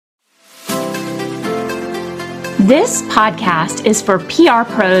This podcast is for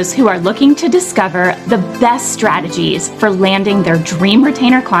PR pros who are looking to discover the best strategies for landing their dream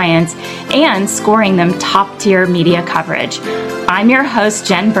retainer clients and scoring them top-tier media coverage. I'm your host,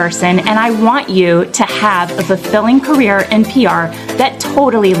 Jen Burson, and I want you to have a fulfilling career in PR that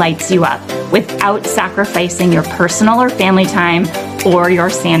totally lights you up without sacrificing your personal or family time or your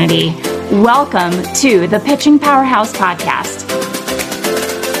sanity. Welcome to the Pitching Powerhouse Podcast.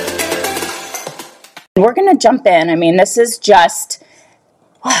 We're going to jump in. This is just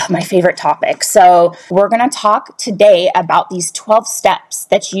my favorite topic. So we're going to talk today about these 12 steps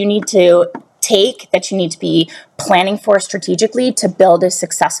that you need to take, that you need to be planning for strategically to build a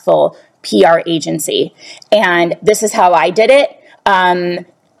successful PR agency. And this is how I did it. I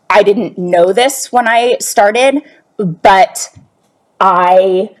didn't know this when I started, but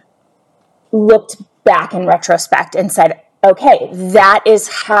I looked back in retrospect and said, okay, that is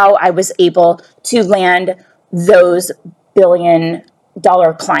how I was able to land those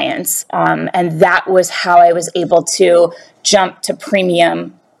billion-dollar clients. And that was how I was able to jump to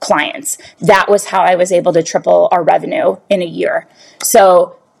premium clients. That was how I was able to triple our revenue in a year.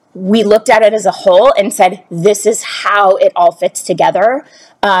 So we looked at it as a whole and said, this is how it all fits together.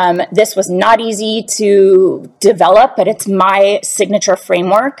 This was not easy to develop, but it's my signature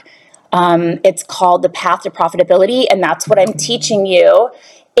framework. It's called the Path to Profitability, and that's what I'm teaching you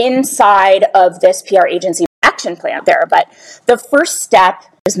inside of this PR agency action plan there. But the first step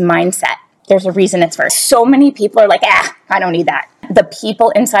is mindset. There's a reason it's first. So many people are like, I don't need that. The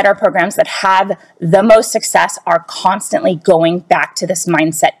people inside our programs that have the most success are constantly going back to this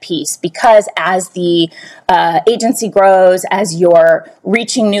mindset piece, because as the agency grows, as you're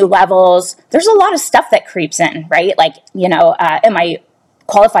reaching new levels, there's a lot of stuff that creeps in, right? Like, am I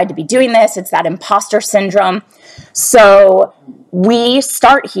qualified to be doing this? It's that imposter syndrome. So we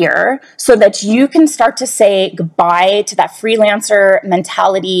start here so that you can start to say goodbye to that freelancer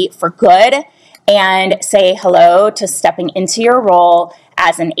mentality for good and say hello to stepping into your role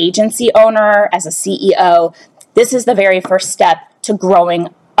as an agency owner, as a CEO. This is the very first step to growing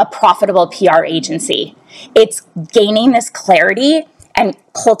a profitable PR agency. It's gaining this clarity and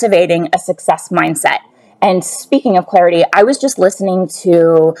cultivating a success mindset. And speaking of clarity, I was just listening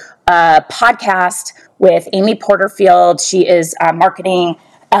to a podcast with Amy Porterfield. She is a marketing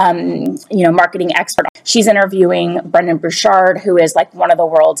expert. She's interviewing Brendon Burchard, who is like one of the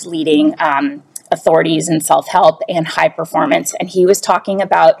world's leading authorities in self-help and high performance. And he was talking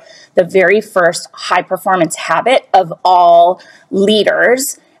about the very first high performance habit of all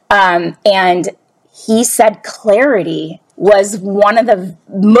leaders. And he said clarity was one of the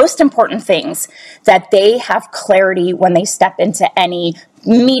most important things, that they have clarity when they step into any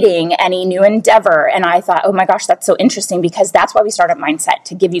meeting, any new endeavor. And I thought, oh my gosh, that's so interesting, because that's why we start at mindset,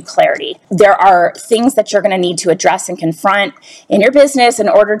 to give you clarity. There are things that you're going to need to address and confront in your business in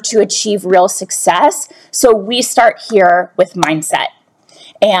order to achieve real success. So we start here with mindset.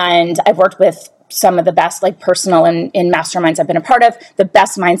 And I've worked with some of the best, like personal and in masterminds I've been a part of, the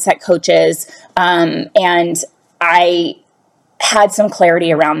best mindset coaches. And I had some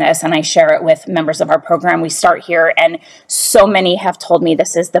clarity around this, and I share it with members of our program. We start here, and so many have told me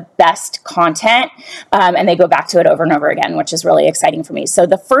this is the best content, and they go back to it over and over again, which is really exciting for me. So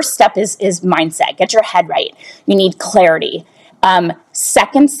the first step is mindset. Get your head right. You need clarity.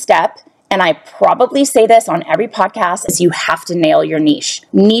 Second step, and I probably say this on every podcast, is you have to nail your niche.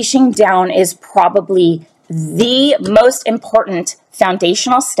 Niching down is probably the most important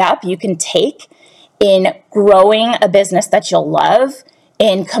foundational step you can take in growing a business that you'll love,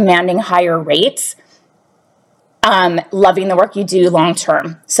 in commanding higher rates, loving the work you do long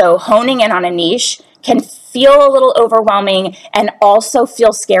term. So honing in on a niche can feel a little overwhelming and also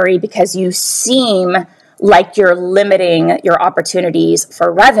feel scary, because you seem like you're limiting your opportunities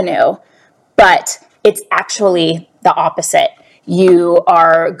for revenue, but it's actually the opposite. You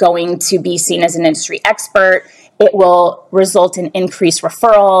are going to be seen as an industry expert. It will result in increased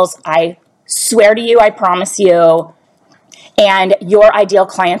referrals. I swear to you, I promise you, and your ideal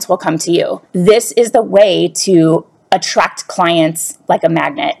clients will come to you. This is the way to attract clients like a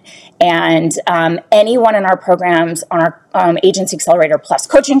magnet. And anyone in our programs, on our Agency Accelerator Plus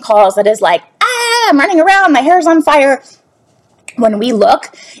coaching calls, that is like, I'm running around, my hair's on fire. When we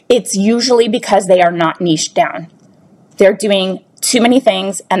look, it's usually because they are not niched down. They're doing too many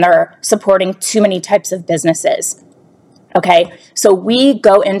things, and they're supporting too many types of businesses. Okay, so we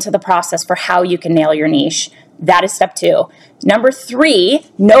go into the process for how you can nail your niche. That is step 2. Number 3,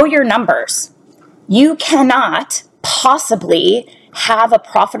 know your numbers. You cannot possibly have a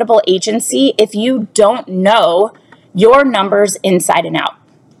profitable agency if you don't know your numbers inside and out.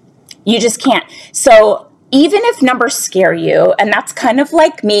 You just can't. So even if numbers scare you, and that's kind of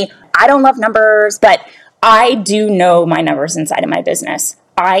like me, I don't love numbers, but I do know my numbers inside of my business.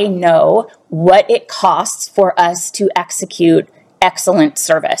 I know what it costs for us to execute excellent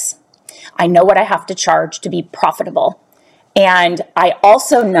service. I know what I have to charge to be profitable. And I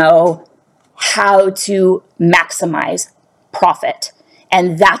also know how to maximize profit.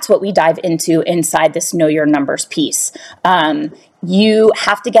 And that's what we dive into inside this Know Your Numbers piece. You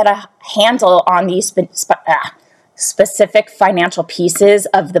have to get a handle on these specific financial pieces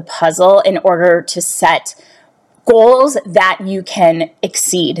of the puzzle in order to set goals that you can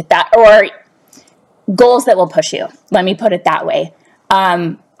exceed, or goals that will push you. Let me put it that way.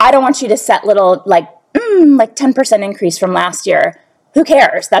 I don't want you to set little like 10% increase from last year. Who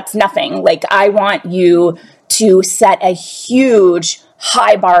cares? That's nothing. Like, I want you to set a huge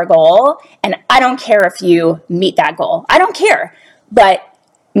high bar goal, and I don't care if you meet that goal. I don't care. But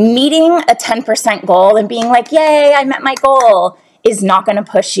meeting a 10% goal and being like, yay, I met my goal, is not going to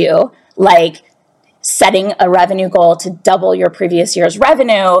push you like setting a revenue goal to double your previous year's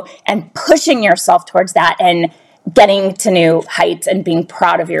revenue and pushing yourself towards that and getting to new heights and being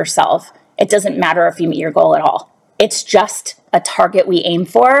proud of yourself. It doesn't matter if you meet your goal at all. It's just a target we aim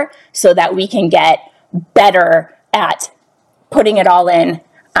for so that we can get better at putting it all in.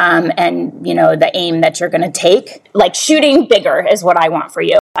 And the aim that you're going to take, like shooting bigger is what I want for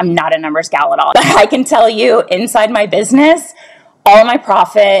you. I'm not a numbers gal at all. But I can tell you inside my business, all my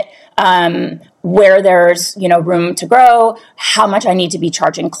profit, where there's, room to grow, how much I need to be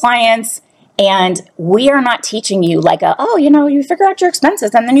charging clients. And we are not teaching you like you figure out your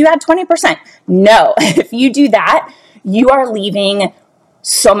expenses and then you add 20%. No, if you do that, you are leaving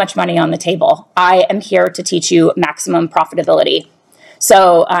so much money on the table. I am here to teach you maximum profitability.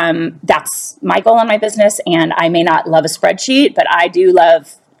 So that's my goal in my business. And I may not love a spreadsheet, but I do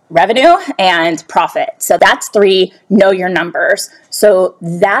love revenue and profit. So that's 3, know your numbers. So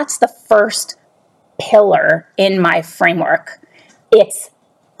that's the first pillar in my framework. It's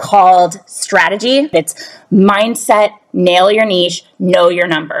called strategy. It's mindset, nail your niche, know your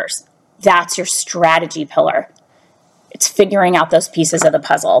numbers. That's your strategy pillar. It's figuring out those pieces of the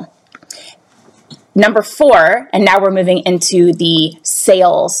puzzle. Number 4, and now we're moving into the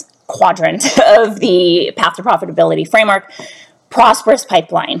sales quadrant of the Path to Profitability framework, prosperous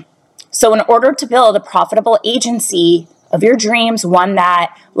pipeline. So in order to build a profitable agency of your dreams, one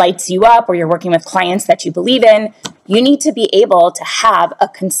that lights you up, or you're working with clients that you believe in, you need to be able to have a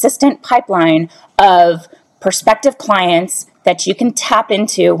consistent pipeline of prospective clients that you can tap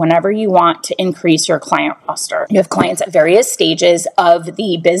into whenever you want to increase your client roster. You have clients at various stages of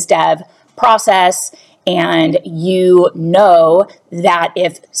the biz dev process, and you know that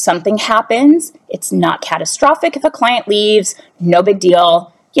if something happens, it's not catastrophic. If a client leaves, no big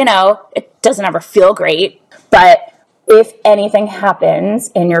deal. It doesn't ever feel great. But if anything happens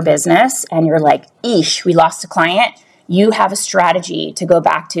in your business and you're like, eesh, we lost a client, you have a strategy to go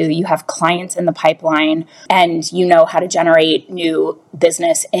back to. You have clients in the pipeline, and you know how to generate new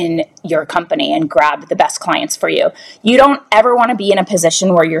business in your company and grab the best clients for you. You don't ever want to be in a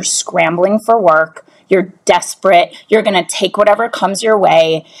position where you're scrambling for work, you're desperate, you're going to take whatever comes your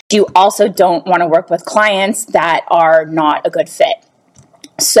way. You also don't want to work with clients that are not a good fit.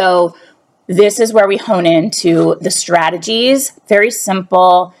 So this is where we hone into the strategies. Very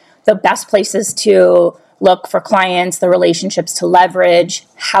simple. The best places to look for clients, the relationships to leverage,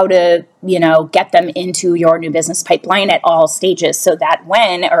 how to, get them into your new business pipeline at all stages, so that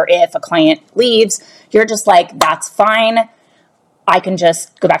when or if a client leaves, you're just like, that's fine. I can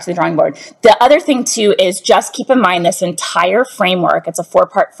just go back to the drawing board. The other thing too is just keep in mind this entire framework, it's a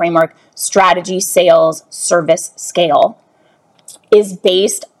 4-part framework, strategy, sales, service, scale, is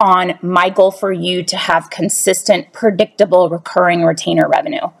based on my goal for you to have consistent, predictable, recurring retainer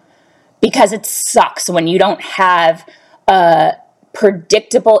revenue. Because it sucks when you don't have a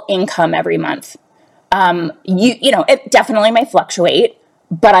predictable income every month. It definitely may fluctuate,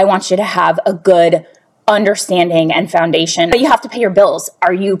 but I want you to have a good understanding and foundation. But you have to pay your bills.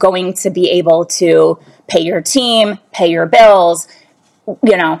 Are you going to be able to pay your team, pay your bills,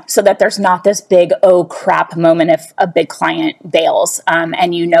 so that there's not this big, oh crap moment if a big client bails,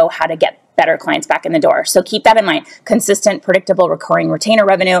 and you know how to get better clients back in the door. So keep that in mind. Consistent, predictable, recurring retainer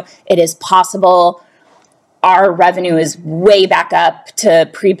revenue. It is possible. Our revenue is way back up to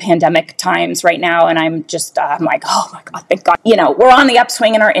pre-pandemic times right now. And I'm like, oh my God, thank God. We're on the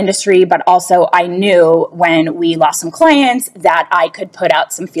upswing in our industry, but also I knew when we lost some clients that I could put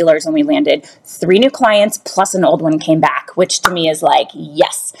out some feelers, and we landed 3 new clients plus an old one came back, which to me is like,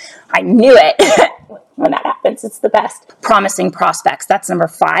 yes, I knew it. when that happens. It's the best. Promising prospects. That's number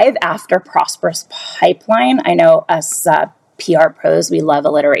 5 after prosperous pipeline. I know us PR pros, we love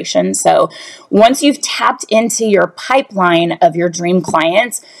alliteration. So once you've tapped into your pipeline of your dream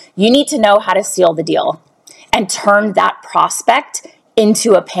clients, you need to know how to seal the deal and turn that prospect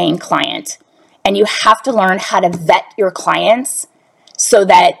into a paying client. And you have to learn how to vet your clients so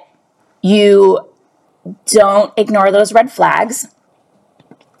that you don't ignore those red flags.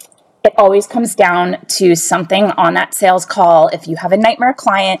 It always comes down to something on that sales call. If you have a nightmare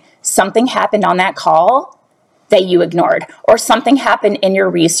client, something happened on that call that you ignored, or something happened in your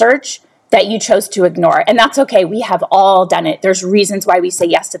research that you chose to ignore. And that's okay. We have all done it. There's reasons why we say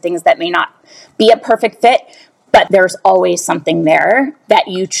yes to things that may not be a perfect fit, but there's always something there that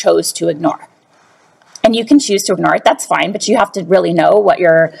you chose to ignore. And you can choose to ignore it. That's fine, but you have to really know what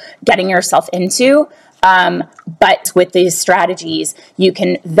you're getting yourself into. But with these strategies, you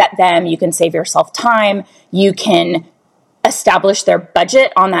can vet them, you can save yourself time, you can establish their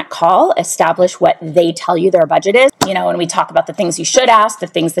budget on that call, establish what they tell you their budget is. You know, when we talk about the things you should ask, the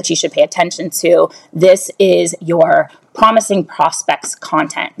things that you should pay attention to, this is your promising prospects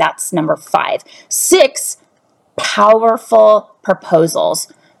content. That's number 5. 6, powerful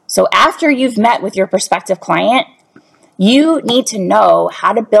proposals. So after you've met with your prospective client, you need to know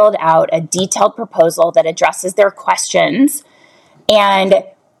how to build out a detailed proposal that addresses their questions and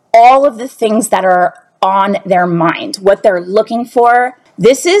all of the things that are on their mind, what they're looking for.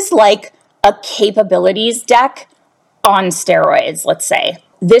 This is like a capabilities deck on steroids, let's say.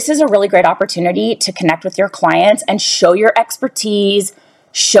 This is a really great opportunity to connect with your clients and show your expertise,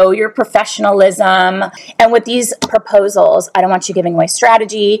 show your professionalism. And with these proposals, I don't want you giving away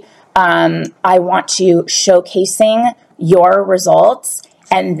strategy. I want you showcasing your results,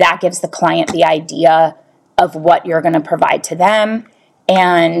 and that gives the client the idea of what you're going to provide to them.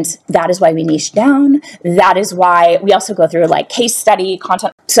 And that is why we niche down. That is why we also go through like case study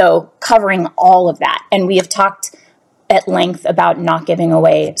content. So covering all of that. And we have talked at length about not giving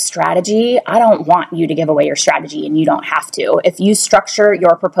away strategy. I don't want you to give away your strategy, and you don't have to. If you structure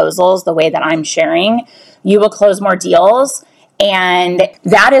your proposals the way that I'm sharing, you will close more deals. And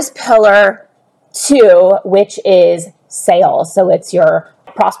that is pillar 2, which is sales. So it's your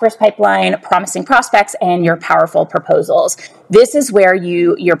prosperous pipeline, promising prospects, and your powerful proposals. This is where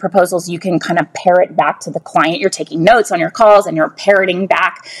your proposals, you can kind of parrot back to the client. You're taking notes on your calls and you're parroting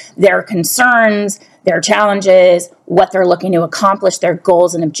back their concerns, their challenges, what they're looking to accomplish, their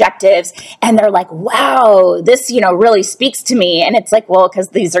goals and objectives. And they're like, wow, this, really speaks to me. And it's like, well, because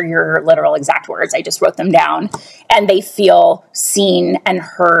these are your literal exact words. I just wrote them down. And they feel seen and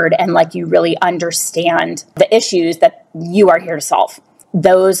heard, and like you really understand the issues that you are here to solve.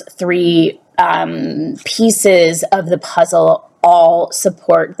 Those 3 pieces of the puzzle all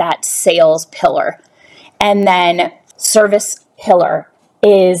support that sales pillar. And then service pillar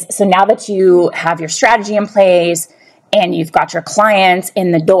is, so now that you have your strategy in place and you've got your clients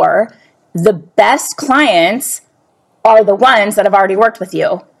in the door, the best clients are the ones that have already worked with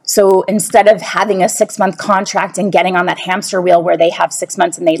you. So instead of having a 6-month contract and getting on that hamster wheel where they have 6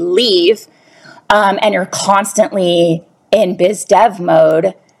 months and they leave, and you're constantly in biz dev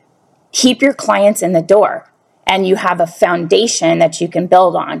mode, keep your clients in the door and you have a foundation that you can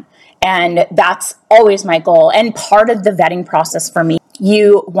build on. And that's always my goal. And part of the vetting process for me,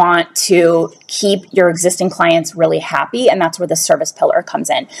 you want to keep your existing clients really happy. And that's where the service pillar comes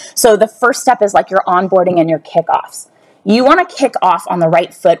in. So the first step is like your onboarding and your kickoffs. You want to kick off on the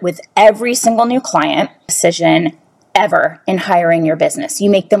right foot with every single new client decision ever in hiring your business. You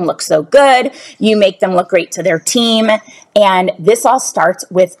make them look so good. You make them look great to their team. And this all starts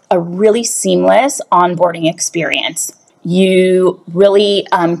with a really seamless onboarding experience. You really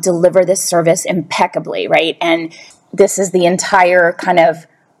deliver this service impeccably, right? And this is the entire kind of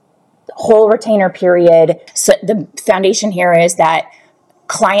whole retainer period. So the foundation here is that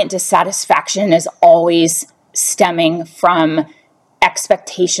client dissatisfaction is always stemming from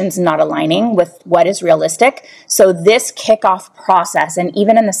expectations not aligning with what is realistic. So this kickoff process, and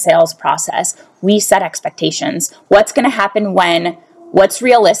even in the sales process, we set expectations. What's going to happen when, what's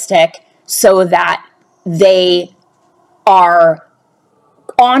realistic, so that they are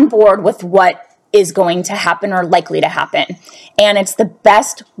on board with what is going to happen or likely to happen. And it's the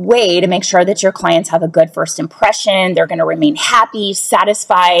best way to make sure that your clients have a good first impression. They're going to remain happy,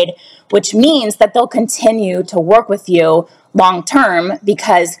 satisfied, which means that they'll continue to work with you long term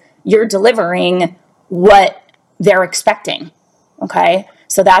because you're delivering what they're expecting. Okay.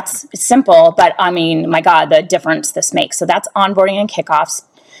 So that's simple, but I mean, my God, the difference this makes. So that's onboarding and kickoffs.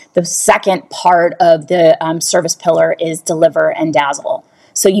 The second part of the service pillar is deliver and dazzle.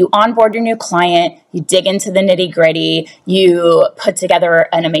 So you onboard your new client, you dig into the nitty gritty, you put together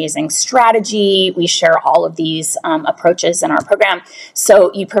an amazing strategy. We share all of these approaches in our program.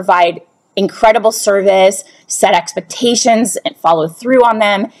 So you provide incredible service, set expectations and follow through on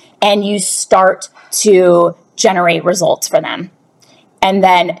them, and you start to generate results for them. And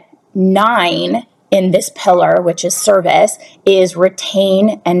then 9 in this pillar, which is service, is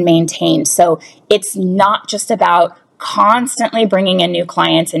retain and maintain. So it's not just about constantly bringing in new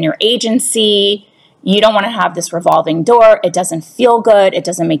clients in your agency. You don't want to have this revolving door. It doesn't feel good. It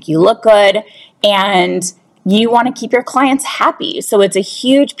doesn't make you look good. And you want to keep your clients happy. So it's a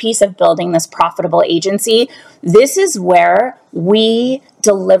huge piece of building this profitable agency. This is where we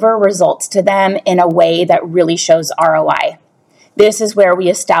deliver results to them in a way that really shows ROI. This is where we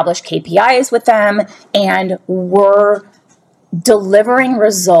establish KPIs with them, and we're delivering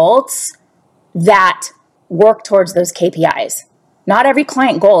results that work towards those KPIs. Not every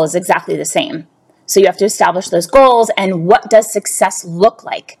client goal is exactly the same. So you have to establish those goals, and what does success look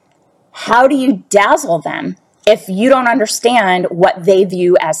like? How do you dazzle them if you don't understand what they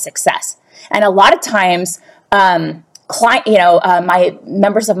view as success? And a lot of times, my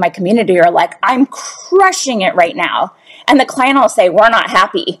members of my community are like, I'm crushing it right now. And the client will say, we're not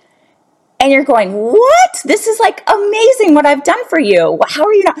happy. And you're going, what? This is like amazing what I've done for you. How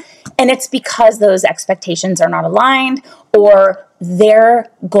are you not? And it's because those expectations are not aligned, or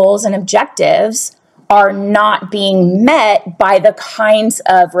their goals and objectives are not being met by the kinds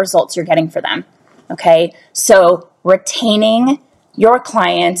of results you're getting for them. Okay. So retaining your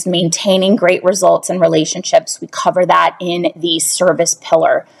clients, maintaining great results and relationships, we cover that in the service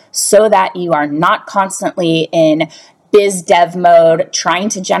pillar, so that you are not constantly in biz dev mode, trying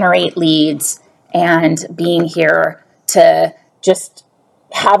to generate leads and being here to just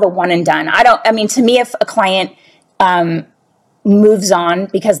have a one and done. To me, if a client moves on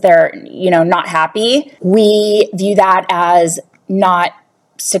because they're, not happy, we view that as not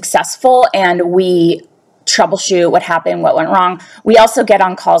successful, and we troubleshoot what happened, what went wrong. We also get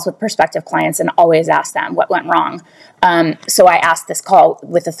on calls with prospective clients and always ask them what went wrong. So I asked this call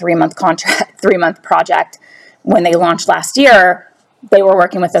with a 3-month project. When they launched last year, they were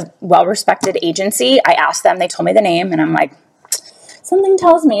working with a well-respected agency. I asked them, they told me the name, and I'm like, something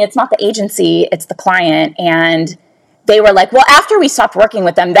tells me it's not the agency, it's the client. And they were like, well, after we stopped working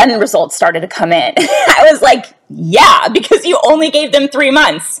with them, then results started to come in. I was like, yeah, because you only gave them 3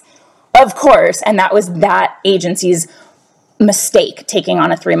 months. Of course. And that was that agency's mistake, taking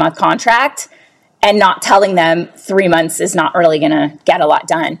on a 3-month contract and not telling them 3 months is not really going to get a lot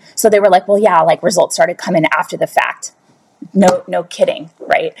done. So they were like, well, yeah, like results started coming after the fact. No kidding,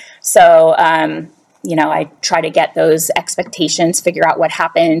 right? So, I try to get those expectations, figure out what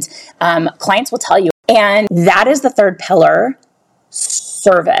happened. Clients will tell you. And that is the third pillar,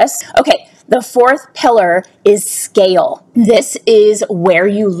 service. Okay, the 4th pillar is scale. This is where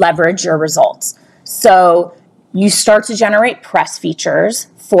you leverage your results. So you start to generate press features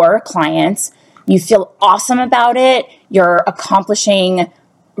for clients. You feel awesome about it. You're accomplishing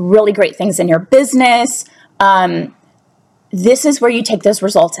really great things in your business. This is where you take those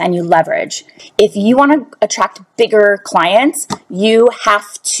results and you leverage. If you want to attract bigger clients, you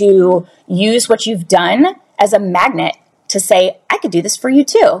have to use what you've done as a magnet to say, I could do this for you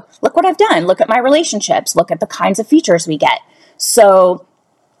too. Look what I've done. Look at my relationships. Look at the kinds of features we get. So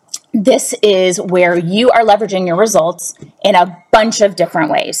this is where you are leveraging your results in a bunch of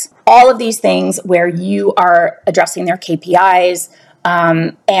different ways. All of these things where you are addressing their KPIs,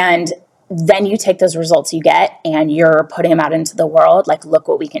 and then you take those results you get and you're putting them out into the world, like, look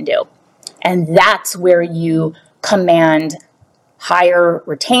what we can do. And that's where you command higher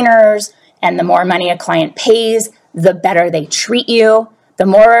retainers, and the more money a client pays, the better they treat you. The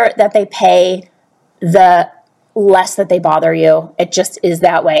more that they pay, the less that they bother you. It just is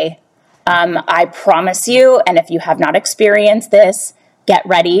that way. I promise you, and if you have not experienced this, get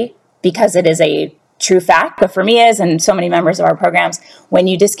ready, because it is a true fact. But for me, and so many members of our programs, when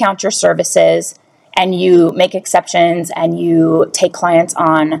you discount your services and you make exceptions and you take clients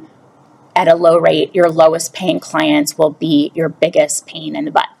on at a low rate, your lowest paying clients will be your biggest pain in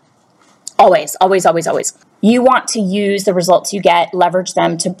the butt. Always, always, always, always. You want to use the results you get, leverage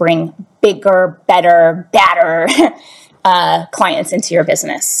them to bring bigger, better, badder clients into your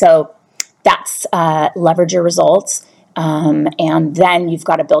business. So that's leverage your results. And then you've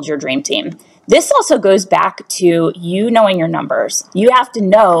got to build your dream team. This also goes back to you knowing your numbers. You have to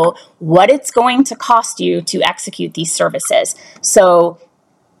know what it's going to cost you to execute these services. So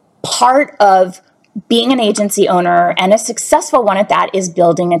part of being an agency owner, and a successful one at that, is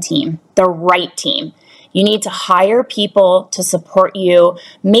building a team, the right team. You need to hire people to support you.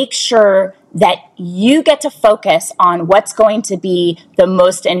 Make sure that you get to focus on what's going to be the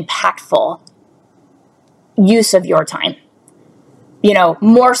most impactful use of your time,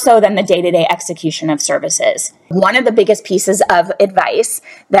 more so than the day-to-day execution of services. One of the biggest pieces of advice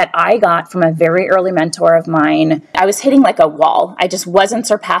that I got from a very early mentor of mine, I was hitting like a wall. I just wasn't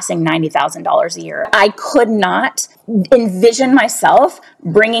surpassing $90,000 a year. I could not envision myself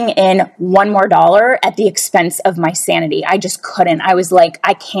bringing in one more dollar at the expense of my sanity. I just couldn't. I was like,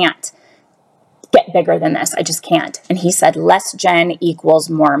 I can't get bigger than this. I just can't. And he said, less Jen equals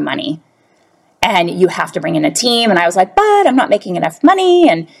more money. And you have to bring in a team. And I was like, but I'm not making enough money.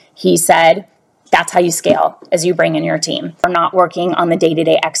 And he said, that's how you scale, as you bring in your team. You're not working on the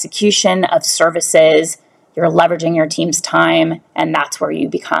day-to-day execution of services. You're leveraging your team's time. And that's where you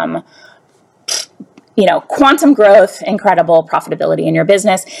become, quantum growth, incredible profitability in your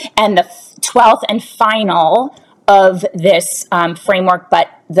business. And the 12th and final of this framework, but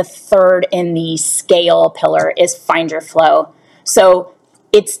the third in the scale pillar, is find your flow. So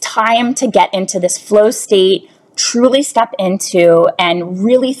it's time to get into this flow state, truly step into and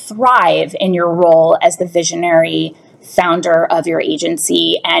really thrive in your role as the visionary founder of your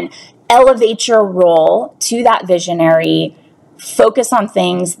agency, and elevate your role to that visionary. Focus on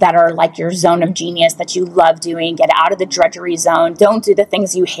things that are like your zone of genius that you love doing. Get out of the drudgery zone. Don't do the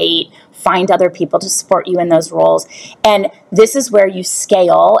things you hate. Find other people to support you in those roles. And this is where you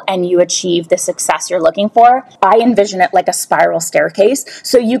scale and you achieve the success you're looking for. I envision it like a spiral staircase.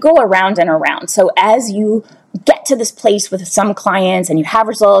 So you go around and around. So as you get to this place with some clients and you have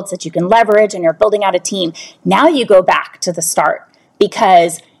results that you can leverage and you're building out a team, now you go back to the start,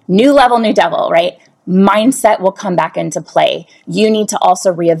 because new level, new devil, right? Mindset will come back into play. You need to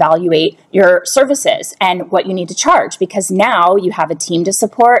also reevaluate your services and what you need to charge, because now you have a team to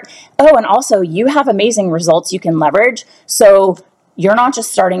support. Oh, and also you have amazing results you can leverage. So you're not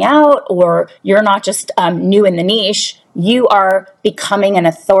just starting out, or you're not just new in the niche. You are becoming an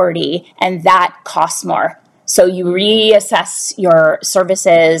authority, and that costs more. So you reassess your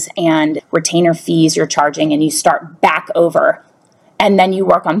services and retainer fees you're charging, and you start back over. And then you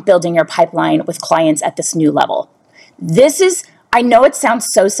work on building your pipeline with clients at this new level. I know it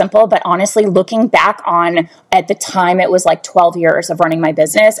sounds so simple, but honestly, looking back on, at the time, it was like 12 years of running my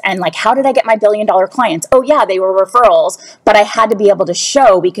business. And like, how did I get my $1 billion clients? Oh yeah, they were referrals, but I had to be able to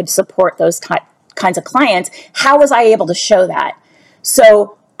show we could support those kinds of clients. How was I able to show that?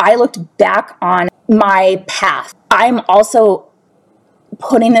 So I looked back on my path. I'm also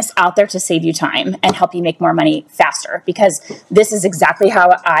putting this out there to save you time and help you make more money faster, because this is exactly how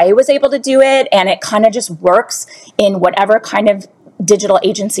I was able to do it. And it kind of just works in whatever kind of digital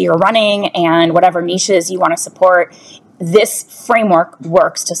agency you're running and whatever niches you want to support. This framework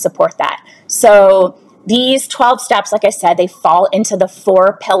works to support that. So these 12 steps, like I said, they fall into the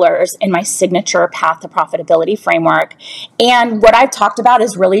 4 pillars in my signature path to profitability framework. And what I've talked about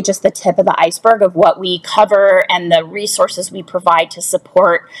is really just the tip of the iceberg of what we cover and the resources we provide to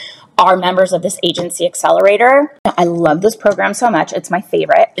support our members of this agency accelerator. I love this program so much. It's my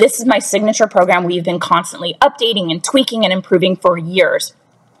favorite. This is my signature program we've been constantly updating and tweaking and improving for years.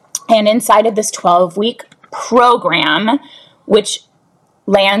 And inside of this 12-week program, which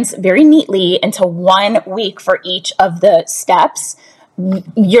lands very neatly into 1 week for each of the steps,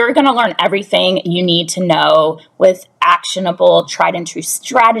 you're going to learn everything you need to know with actionable, tried and true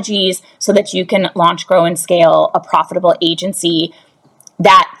strategies so that you can launch, grow, and scale a profitable agency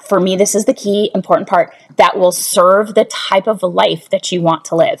that, for me, this is the key important part, that will serve the type of life that you want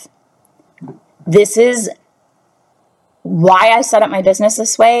to live. This is why I set up my business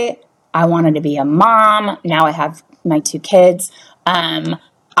this way. I wanted to be a mom. Now I have my 2 kids.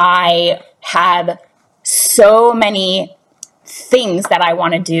 I have so many things that I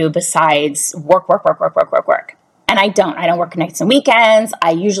want to do besides work. And I don't work nights and weekends.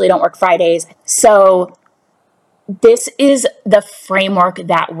 I usually don't work Fridays. So this is the framework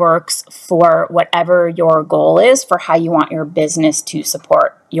that works for whatever your goal is for how you want your business to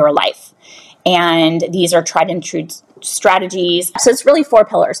support your life. And these are tried and true strategies. So it's really 4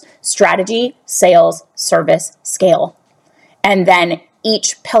 pillars: strategy, sales, service, scale. And then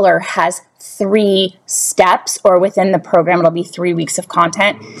each pillar has 3 steps, or within the program, it'll be 3 weeks of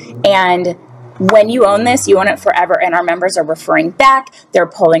content. And when you own this, you own it forever. And our members are referring back. They're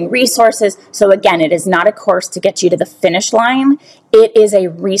pulling resources. So again, it is not a course to get you to the finish line. It is a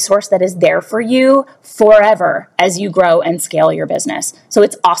resource that is there for you forever as you grow and scale your business. So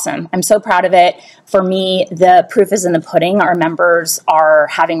it's awesome. I'm so proud of it. For me, the proof is in the pudding. Our members are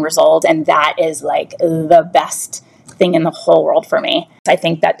having results, and that is like the best thing in the whole world for me. I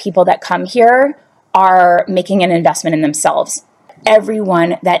think that people that come here are making an investment in themselves.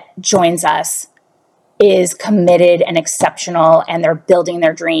 Everyone that joins us is committed and exceptional, and they're building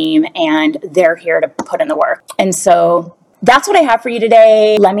their dream, and they're here to put in the work. And so that's what I have for you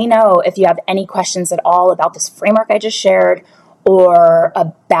today. Let me know if you have any questions at all about this framework I just shared, or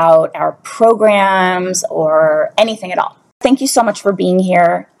about our programs, or anything at all. Thank you so much for being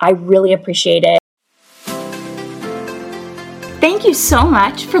here. I really appreciate it. Thank you so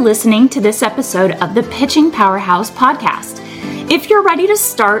much for listening to this episode of the Pitching Powerhouse podcast. If you're ready to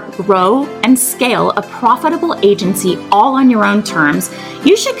start, grow, and scale a profitable agency all on your own terms,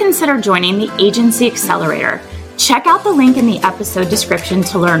 you should consider joining the Agency Accelerator. Check out the link in the episode description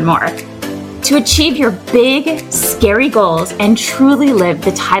to learn more. To achieve your big, scary goals and truly live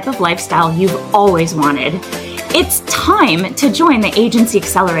the type of lifestyle you've always wanted, it's time to join the Agency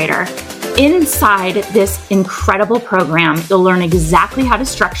Accelerator. Inside this incredible program, you'll learn exactly how to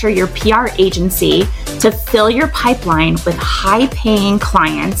structure your PR agency to fill your pipeline with high-paying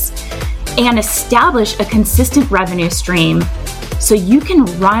clients and establish a consistent revenue stream so you can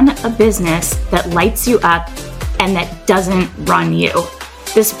run a business that lights you up and that doesn't run you.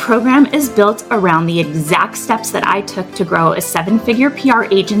 This program is built around the exact steps that I took to grow a 7-figure PR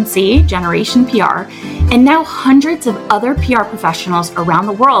agency, Generation PR, and now hundreds of other PR professionals around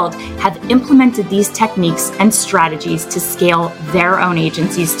the world have implemented these techniques and strategies to scale their own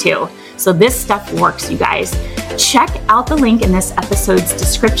agencies too. So this stuff works, you guys. Check out the link in this episode's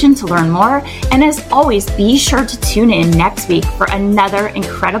description to learn more. And as always, be sure to tune in next week for another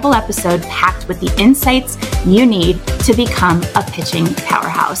incredible episode packed with the insights you need to become a pitching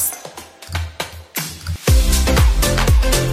powerhouse.